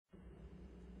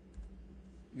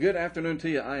Good afternoon to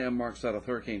you. I am Mark Stott of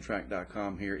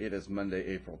HurricaneTrack.com here. It is Monday,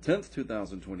 April 10th,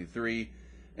 2023,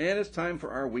 and it's time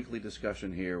for our weekly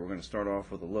discussion here. We're going to start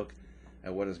off with a look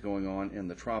at what is going on in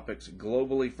the tropics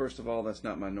globally. First of all, that's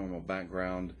not my normal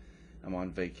background. I'm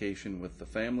on vacation with the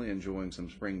family, enjoying some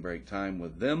spring break time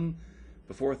with them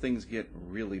before things get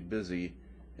really busy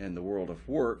in the world of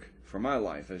work for my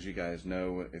life. As you guys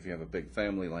know, if you have a big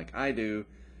family like I do,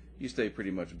 you stay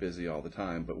pretty much busy all the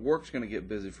time, but work's going to get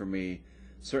busy for me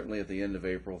certainly at the end of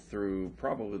April through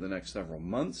probably the next several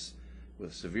months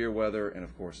with severe weather and,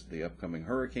 of course, the upcoming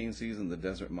hurricane season, the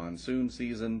desert monsoon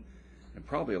season, and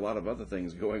probably a lot of other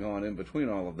things going on in between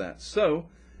all of that. So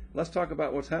let's talk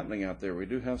about what's happening out there. We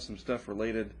do have some stuff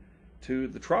related to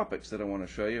the tropics that I want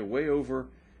to show you, way over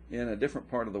in a different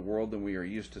part of the world than we are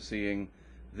used to seeing.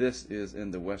 This is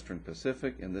in the Western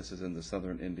Pacific, and this is in the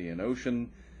Southern Indian Ocean.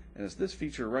 And it's this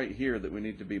feature right here that we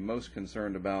need to be most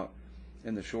concerned about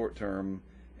in the short term.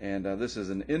 And this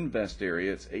is an invest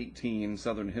area. It's 18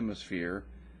 Southern Hemisphere.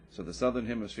 So the Southern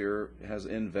Hemisphere has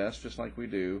invest just like we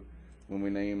do when we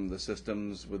name the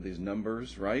systems with these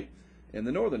numbers, right? In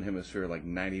the Northern Hemisphere, like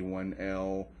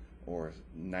 91L or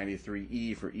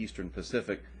 93E for Eastern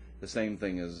Pacific, the same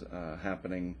thing is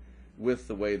happening with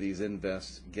the way these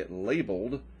invests get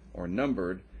labeled or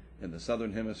numbered in the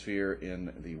Southern Hemisphere,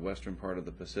 in the western part of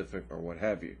the Pacific, or what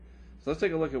have you. So let's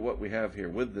take a look at what we have here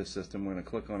with this system. We're going to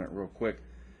click on it real quick.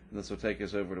 This will take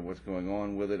us over to what's going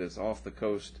on with it. It's off the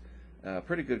coast.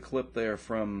 Pretty good clip there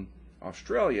from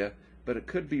Australia, but it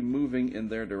could be moving in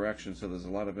their direction, so there's a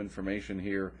lot of information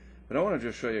here. But I want to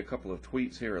just show you a couple of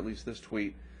tweets here, at least this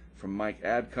tweet from Mike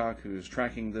Adcock, who's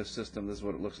tracking this system. This is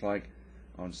what it looks like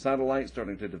on satellite,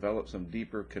 starting to develop some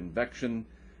deeper convection.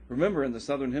 Remember, in the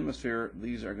Southern Hemisphere,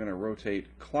 these are going to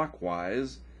rotate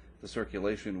clockwise, the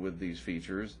circulation with these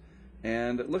features.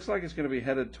 And it looks like it's going to be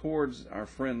headed towards our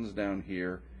friends down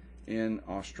here in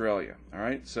Australia. All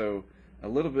right, so a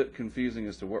little bit confusing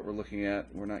as to what we're looking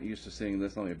at. We're not used to seeing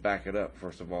this. Let me back it up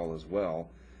first of all as well.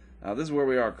 This is where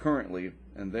we are currently,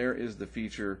 and there is the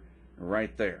feature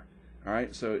right there. All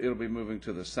right, so it'll be moving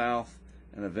to the south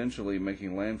and eventually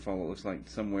making landfall, it looks like,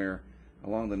 somewhere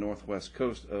along the northwest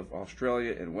coast of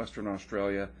Australia and Western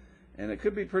Australia, and it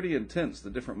could be pretty intense. The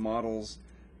different models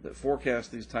that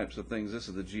forecast these types of things, this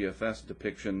is the GFS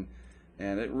depiction,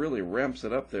 and it really ramps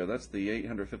it up there. That's the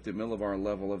 850 millibar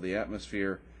level of the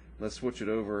atmosphere. Let's switch it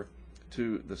over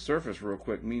to the surface real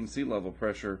quick. Mean sea level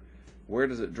pressure, where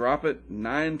does it drop it?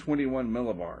 921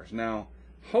 millibars. Now,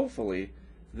 hopefully,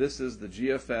 this is the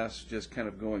GFS just kind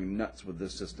of going nuts with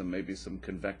this system. Maybe some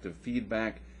convective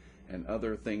feedback and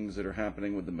other things that are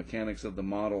happening with the mechanics of the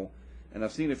model. And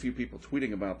I've seen a few people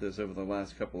tweeting about this over the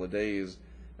last couple of days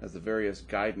as the various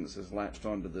guidance has latched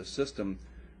onto this system,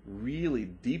 really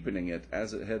deepening it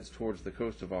as it heads towards the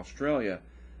coast of Australia.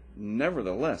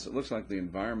 Nevertheless, it looks like the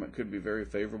environment could be very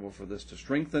favorable for this to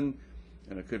strengthen,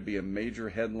 and it could be a major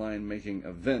headline-making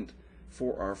event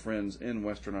for our friends in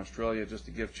Western Australia. Just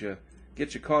to get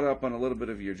you caught up on a little bit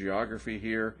of your geography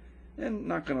here. And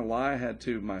not going to lie, I had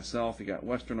to myself. You got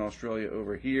Western Australia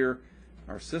over here.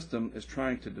 Our system is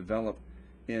trying to develop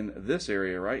in this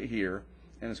area right here,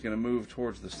 and it's going to move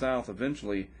towards the south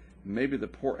eventually, maybe the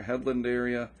Port Hedland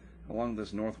area along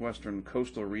this northwestern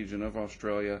coastal region of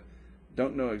Australia.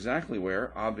 Don't know exactly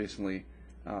where, obviously.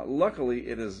 Luckily,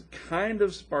 it is kind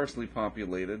of sparsely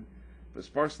populated, but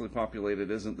sparsely populated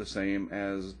isn't the same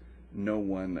as no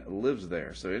one lives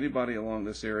there. So anybody along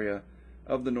this area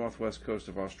of the northwest coast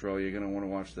of Australia, you're going to want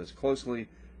to watch this closely.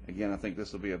 Again, I think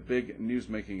this will be a big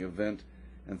news-making event,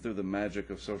 and through the magic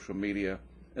of social media,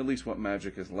 at least what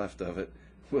magic is left of it,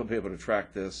 we'll be able to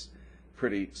track this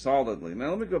pretty solidly. Now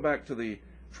let me go back to the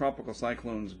Tropical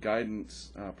Cyclones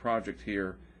Guidance project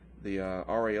here, the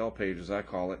RAL page as I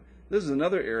call it. This is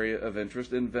another area of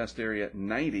interest, Invest Area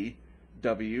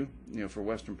 90W, for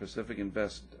Western Pacific,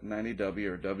 Invest 90W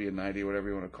or W90, whatever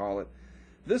you want to call it.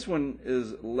 This one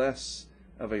is less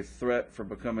of a threat for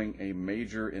becoming a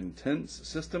major intense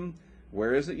system.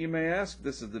 Where is it, you may ask?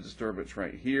 This is the disturbance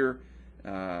right here.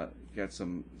 Got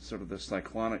some sort of the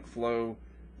cyclonic flow,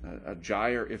 a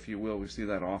gyre, if you will. We see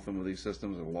that often with these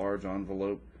systems, a large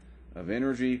envelope of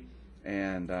energy,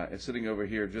 and it's sitting over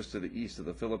here just to the east of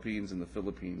the Philippines in the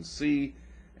Philippine Sea,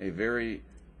 a very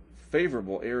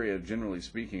favorable area, generally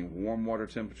speaking. Warm water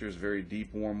temperatures, very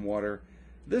deep warm water.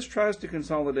 This tries to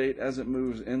consolidate as it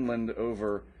moves inland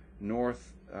over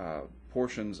north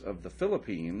portions of the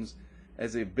Philippines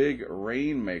as a big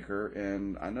rainmaker.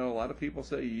 And I know a lot of people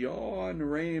say, yawn,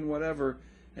 rain, whatever.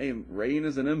 Hey, rain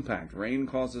is an impact. Rain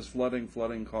causes flooding,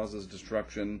 flooding causes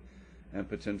destruction, and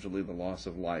potentially the loss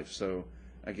of life. So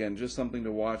again, just something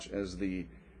to watch as the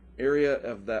area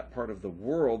of that part of the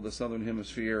world, the southern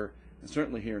hemisphere, and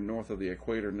certainly here north of the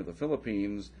equator near the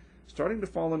Philippines, starting to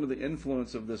fall under the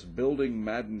influence of this building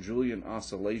Madden-Julian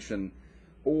oscillation,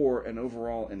 or an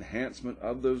overall enhancement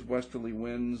of those westerly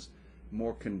winds,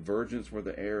 more convergence where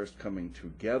the air is coming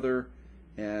together,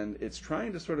 and it's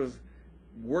trying to sort of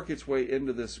work its way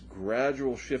into this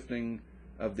gradual shifting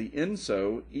of the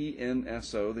ENSO,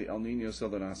 ENSO, the El Nino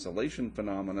Southern Oscillation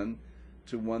phenomenon,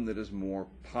 to one that is more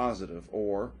positive,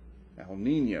 or El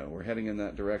Nino. We're heading in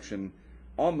that direction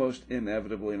almost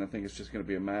inevitably, and I think it's just going to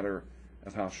be a matter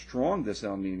of how strong this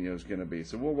El Nino is going to be.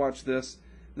 So we'll watch this.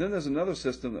 And then there's another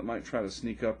system that might try to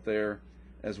sneak up there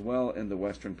as well in the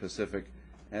western Pacific,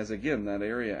 as again that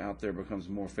area out there becomes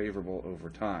more favorable over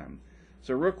time.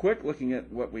 So real quick, looking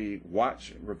at what we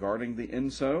watch regarding the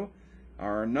ENSO,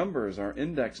 our numbers, our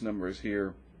index numbers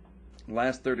here,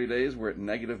 last 30 days we're at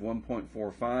negative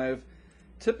 1.45.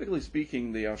 Typically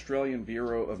speaking, the Australian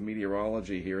Bureau of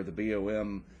Meteorology here, the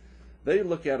BOM, they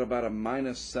look at about a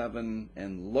 -7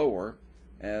 and lower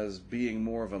as being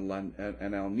more of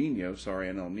an El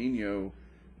Nino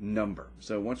number.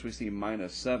 So once we see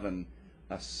 -7,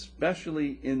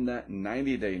 especially in that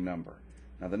 90-day number.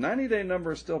 Now the 90-day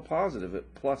number is still positive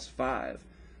at +5,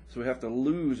 so we have to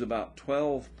lose about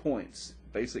 12 points.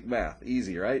 Basic math,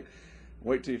 easy, right?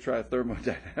 Wait till you try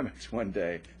thermodynamics one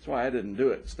day. That's why I didn't do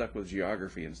it, stuck with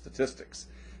geography and statistics.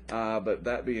 But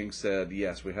that being said,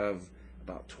 yes, we have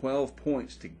about 12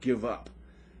 points to give up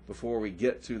before we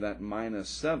get to that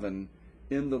 -7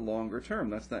 in the longer term.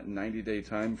 That's that 90-day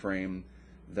time frame.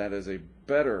 That is a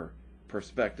better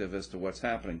perspective as to what's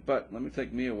happening. But let me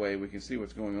take me away. We can see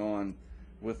what's going on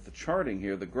with the charting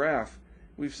here. The graph,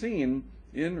 we've seen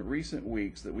in recent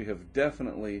weeks that we have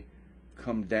definitely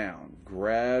come down,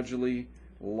 gradually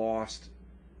lost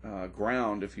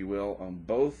ground, if you will, on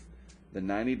both the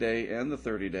 90-day and the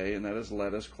 30-day, and that has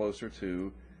led us closer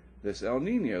to this El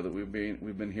Nino that we've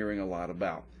been hearing a lot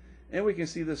about. And we can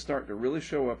see this start to really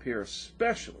show up here,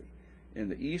 especially in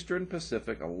the eastern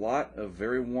Pacific. A lot of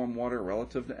very warm water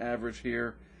relative to average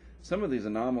here. Some of these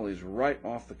anomalies right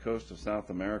off the coast of South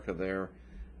America there.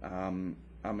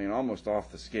 I mean, almost off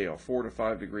the scale, 4 to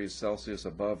 5 degrees Celsius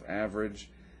above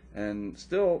average, and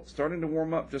still starting to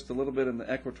warm up just a little bit in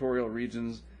the equatorial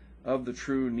regions of the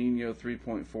true Nino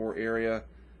 3.4 area.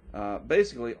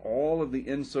 Basically, all of the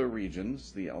ENSO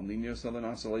regions, the El Nino Southern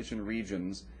Oscillation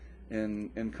regions,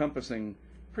 encompassing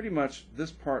pretty much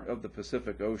this part of the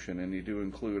Pacific Ocean, and you do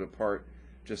include a part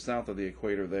just south of the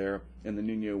equator there in the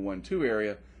Nino 1-2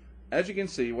 area. As you can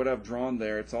see, what I've drawn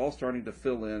there, it's all starting to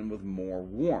fill in with more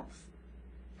warmth.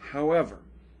 However,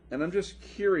 and I'm just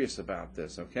curious about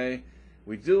this, okay?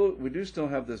 We do still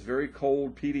have this very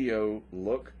cold PDO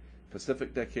look,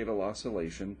 Pacific Decadal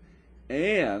Oscillation,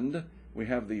 and we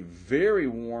have the very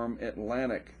warm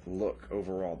Atlantic look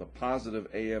overall, the positive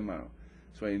AMO.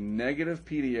 So a negative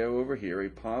PDO over here, a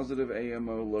positive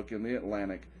AMO look in the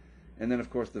Atlantic, and then of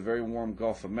course the very warm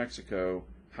Gulf of Mexico.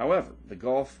 However, the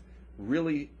Gulf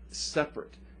really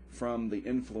separate from the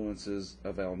influences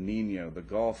of El Nino. The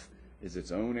Gulf is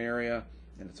its own area,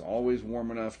 and it's always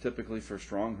warm enough typically for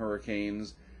strong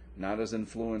hurricanes, not as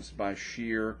influenced by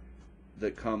shear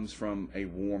that comes from a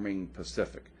warming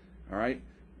Pacific. All right?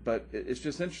 But it's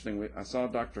just interesting. I saw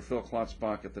Dr. Phil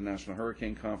Klotzbach at the National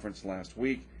Hurricane Conference last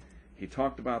week. He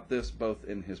talked about this both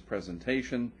in his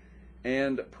presentation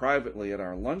and privately at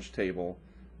our lunch table,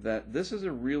 that this is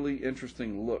a really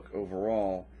interesting look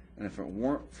overall, and if it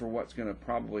weren't for what's going to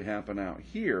probably happen out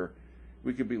here,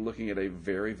 we could be looking at a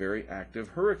very, very active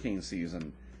hurricane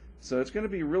season. So it's going to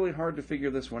be really hard to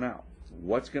figure this one out.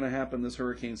 What's going to happen this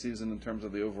hurricane season in terms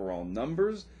of the overall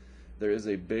numbers? There is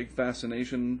a big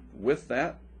fascination with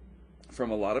that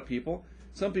from a lot of people.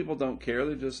 Some people don't care.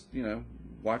 They just,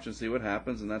 watch and see what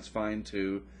happens, and that's fine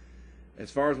too. As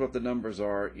far as what the numbers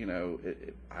are,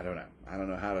 I don't know. I don't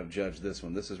know how to judge this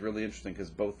one. This is really interesting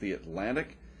because both the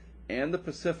Atlantic and the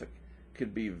Pacific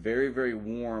could be very, very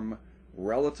warm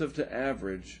relative to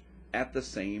average at the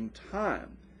same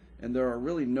time. And there are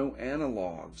really no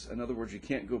analogs. In other words, you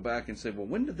can't go back and say, well,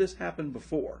 when did this happen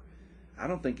before? I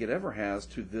don't think it ever has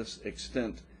to this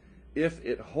extent if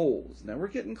it holds. Now, we're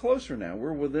getting closer now.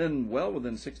 We're well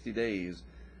within 60 days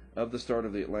of the start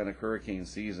of the Atlantic hurricane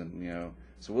season,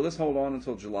 So will this hold on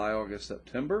until July, August,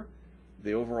 September?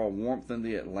 The overall warmth in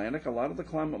the Atlantic, a lot of the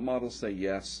climate models say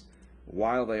yes,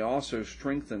 while they also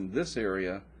strengthen this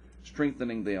area.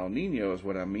 Strengthening the El Nino is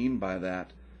what I mean by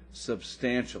that,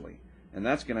 substantially. And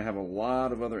that's going to have a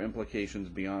lot of other implications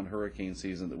beyond hurricane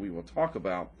season that we will talk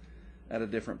about at a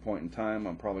different point in time.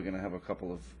 I'm probably going to have a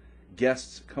couple of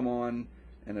guests come on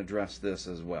and address this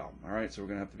as well. All right, so we're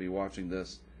going to have to be watching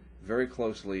this very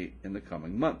closely in the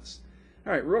coming months.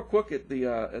 All right, real quick at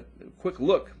the quick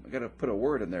look. I got to put a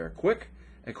word in there.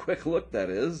 A quick look, that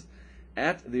is,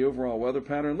 at the overall weather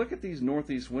pattern. Look at these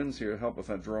northeast winds here. Help if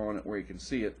I draw on it where you can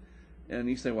see it. And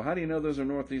you say, well, how do you know those are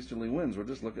northeasterly winds? Well,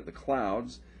 just look at the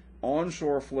clouds.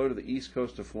 Onshore flow to the east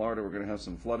coast of Florida. We're going to have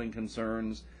some flooding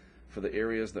concerns for the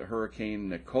areas that Hurricane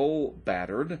Nicole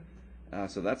battered.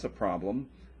 So that's a problem.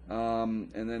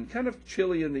 And then kind of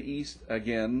chilly in the east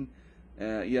again.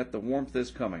 Yet the warmth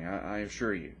is coming, I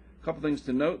assure you. A couple things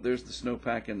to note. There's the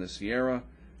snowpack in the Sierra.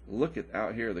 Look at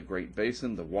out here, the Great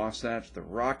Basin, the Wasatch, the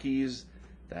Rockies.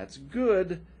 That's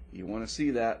good. You want to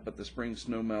see that, but the spring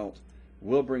snowmelt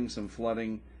will bring some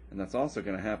flooding, and that's also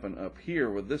going to happen up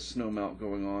here with this snowmelt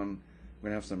going on. We're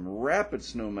going to have some rapid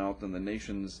snowmelt in the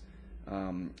nation's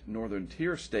northern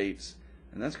tier states,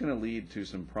 and that's going to lead to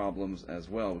some problems as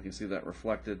well. We can see that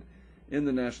reflected in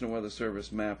the National Weather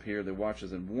Service map here, the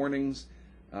watches and warnings.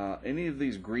 Any of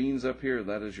these greens up here,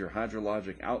 that is your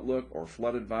hydrologic outlook or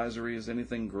flood advisories.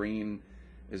 Anything green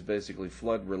is basically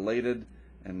flood related.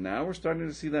 And now we're starting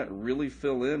to see that really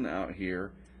fill in out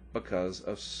here because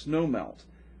of snowmelt.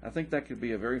 I think that could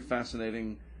be a very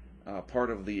fascinating part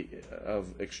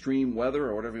of extreme weather,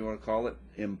 or whatever you want to call it,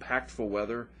 impactful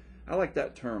weather. I like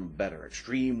that term better,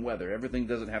 extreme weather. Everything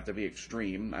doesn't have to be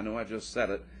extreme. I know I just said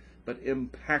it, but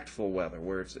impactful weather,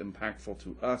 where it's impactful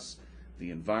to us,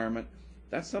 the environment.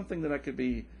 That's something that I could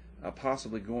be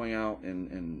possibly going out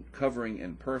and covering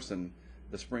in person,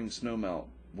 the spring snowmelt.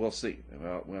 We'll see.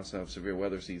 We also have severe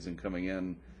weather season coming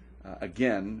in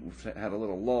again. We've had a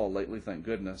little lull lately, thank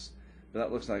goodness, but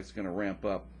that looks like it's going to ramp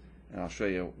up, and I'll show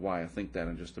you why I think that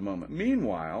in just a moment.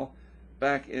 Meanwhile,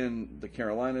 back in the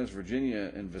Carolinas,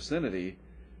 Virginia, and vicinity,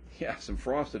 yeah, some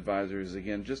frost advisories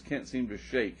again. Just can't seem to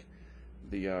shake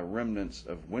the remnants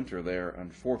of winter there,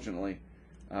 unfortunately,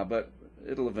 but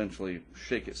it'll eventually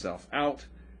shake itself out,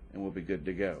 and we'll be good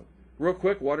to go. Real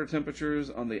quick, water temperatures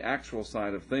on the actual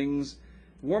side of things.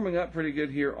 Warming up pretty good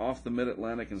here off the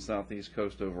mid-Atlantic and southeast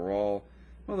coast overall.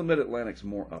 Well, the mid-Atlantic's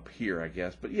more up here, I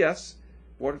guess. But yes,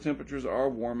 water temperatures are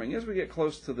warming as we get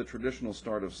close to the traditional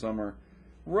start of summer,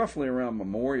 roughly around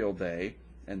Memorial Day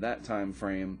and that time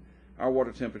frame. Our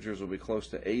water temperatures will be close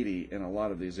to 80 in a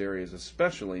lot of these areas,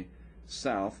 especially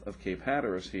south of Cape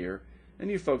Hatteras here. And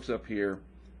you folks up here,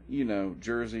 you know,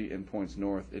 Jersey and points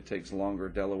north, it takes longer.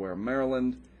 Delaware,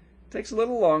 Maryland, takes a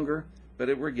little longer,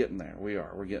 but we're getting there.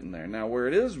 We're getting there. Now, where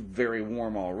it is very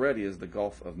warm already is the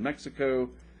Gulf of Mexico,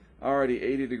 already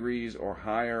 80 degrees or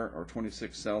higher, or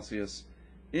 26 Celsius,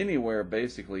 anywhere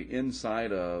basically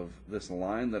inside of this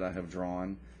line that I have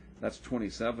drawn. That's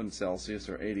 27 Celsius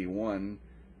or 81.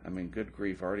 I mean, good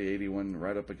grief, already 81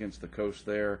 right up against the coast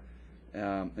there.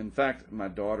 In fact, my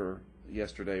daughter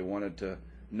yesterday wanted to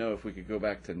know if we could go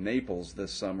back to Naples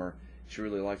this summer. She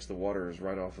really likes the waters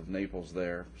right off of Naples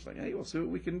there. It's like, hey, we'll see what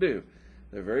we can do.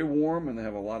 They're very warm, and they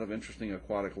have a lot of interesting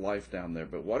aquatic life down there.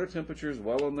 But water temperatures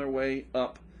well on their way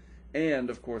up. And,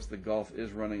 of course, the Gulf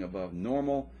is running above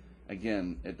normal.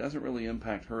 Again, it doesn't really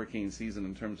impact hurricane season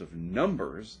in terms of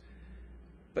numbers,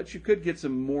 but you could get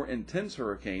some more intense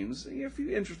hurricanes. A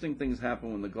few interesting things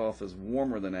happen when the Gulf is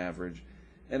warmer than average,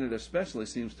 and it especially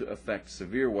seems to affect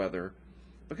severe weather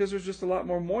because there's just a lot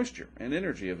more moisture and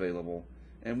energy available.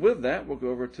 And with that, we'll go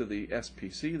over to the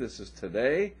SPC. This is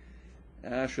today.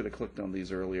 I should have clicked on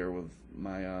these earlier with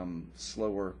my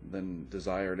slower than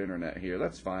desired internet here.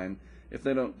 That's fine. If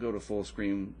they don't go to full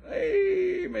screen,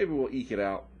 hey, maybe we'll eke it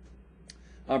out.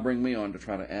 I'll bring me on to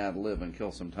try to ad-lib and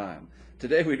kill some time.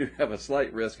 Today we do have a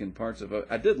slight risk in parts of,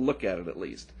 I did look at it at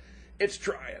least. It's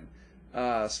trying.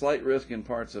 Slight risk in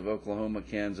parts of Oklahoma,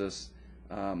 Kansas.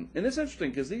 And it's interesting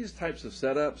because these types of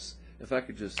setups, if I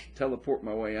could just teleport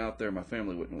my way out there, my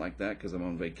family wouldn't like that because I'm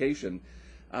on vacation.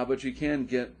 But you can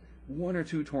get 1 or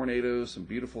 2 tornadoes, some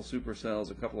beautiful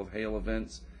supercells, a couple of hail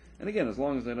events. And again, as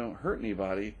long as they don't hurt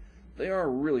anybody, they are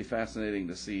really fascinating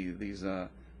to see these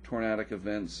tornadic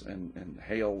events and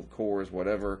hail cores,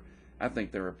 whatever. I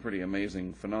think they're a pretty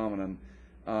amazing phenomenon.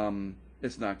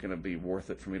 It's not going to be worth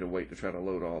it for me to wait to try to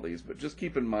load all these. But just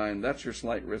keep in mind, that's your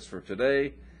slight risk for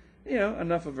today. You know,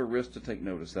 enough of a risk to take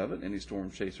notice of it. Any storm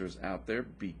chasers out there,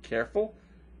 be careful.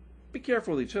 Be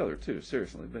careful with each other, too.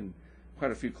 Seriously, been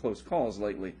quite a few close calls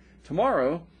lately.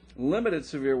 Tomorrow, limited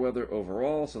severe weather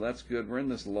overall, so that's good. We're in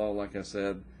this lull, like I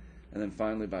said. And then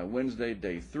finally, by Wednesday,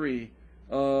 day 3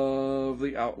 of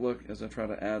the outlook, as I try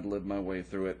to ad-lib my way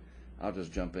through it, I'll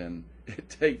just jump in. It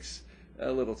takes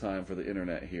a little time for the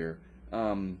internet here.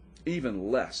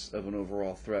 Even less of an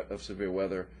overall threat of severe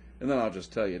weather. And then I'll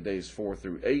just tell you, days 4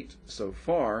 through 8 so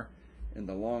far, in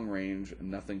the long range,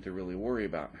 nothing to really worry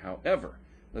about. However,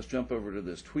 let's jump over to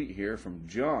this tweet here from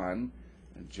John.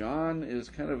 And John is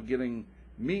kind of getting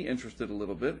me interested a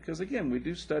little bit because, again, we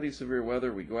do study severe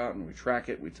weather. We go out and we track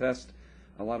it. We test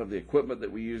a lot of the equipment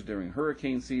that we use during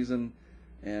hurricane season,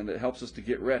 and it helps us to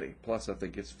get ready. Plus, I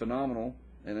think it's phenomenal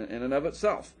in and of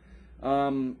itself.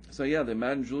 So yeah, the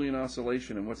Madden-Julian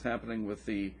oscillation and what's happening with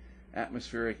the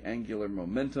atmospheric angular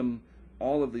momentum,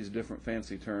 all of these different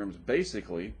fancy terms,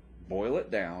 basically boil it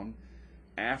down.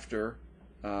 After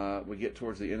we get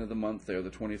towards the end of the month there, the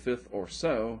 25th or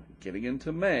so, getting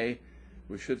into May,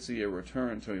 we should see a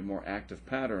return to a more active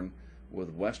pattern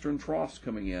with western troughs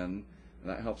coming in, and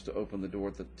that helps to open the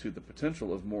door to the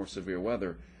potential of more severe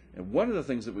weather. And one of the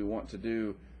things that we want to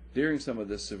do during some of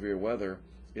this severe weather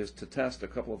is to test a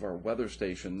couple of our weather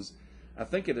stations. I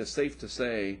think it is safe to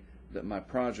say that my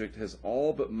project has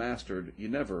all but mastered, you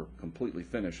never completely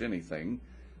finish anything.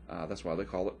 That's why they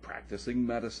call it practicing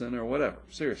medicine or whatever.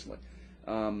 Seriously.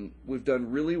 We've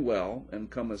done really well and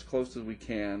come as close as we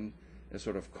can as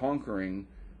sort of conquering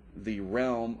the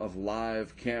realm of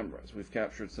live cameras. We've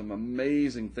captured some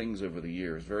amazing things over the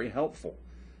years, very helpful,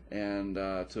 and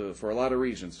for a lot of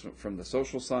reasons, from the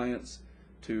social science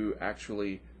to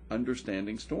actually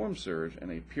understanding storm surge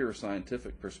and a pure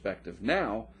scientific perspective.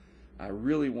 Now, I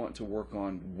really want to work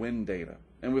on wind data.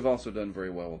 And we've also done very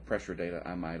well with pressure data,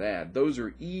 I might add. Those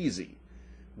are easy.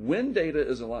 Wind data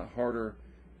is a lot harder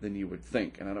than you would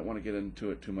think, and I don't want to get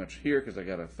into it too much here because I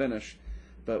got to finish.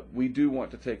 But we do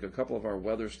want to take a couple of our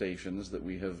weather stations that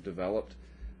we have developed,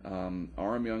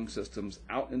 RM Young systems,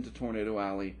 out into Tornado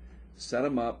Alley, set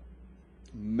them up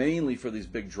mainly for these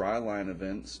big dry line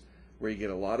events where you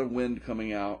get a lot of wind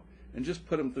coming out, and just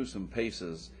put them through some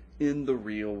paces in the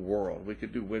real world. We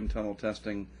could do wind tunnel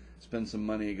testing, spend some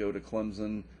money, go to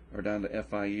Clemson or down to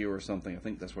FIU or something. I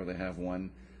think that's where they have one.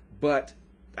 But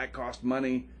that costs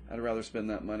money. I'd rather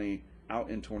spend that money out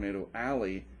in Tornado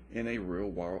Alley in a real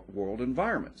world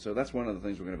environment. So that's one of the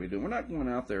things we're going to be doing. We're not going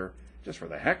out there just for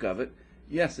the heck of it.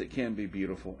 Yes, it can be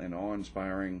beautiful and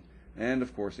awe-inspiring, and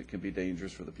of course it can be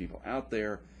dangerous for the people out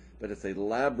there, but it's a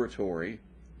laboratory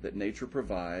that nature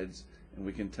provides, and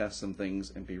we can test some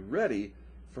things and be ready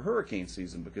for hurricane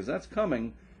season, because that's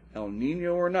coming, El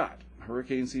Nino or not.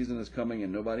 Hurricane season is coming,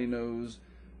 and nobody knows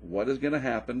what is going to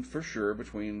happen for sure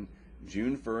between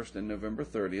June 1st and November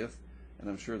 30th, and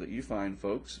I'm sure that you fine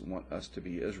folks want us to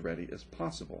be as ready as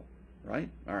possible, right?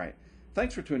 All right.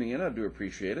 Thanks for tuning in. I do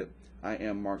appreciate it. I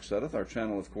am Mark Sudduth. Our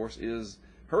channel, of course, is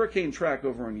HurricaneTrack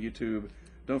over on YouTube.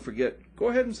 Don't forget, go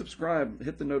ahead and subscribe,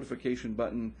 hit the notification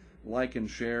button, like and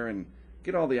share, and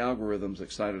get all the algorithms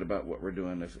excited about what we're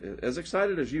doing. As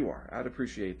excited as you are, I'd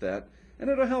appreciate that, and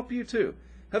it'll help you too.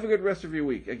 Have a good rest of your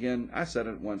week. Again, I said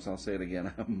it once, I'll say it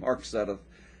again. I'm Mark Sudduth.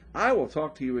 I will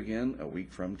talk to you again a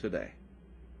week from today.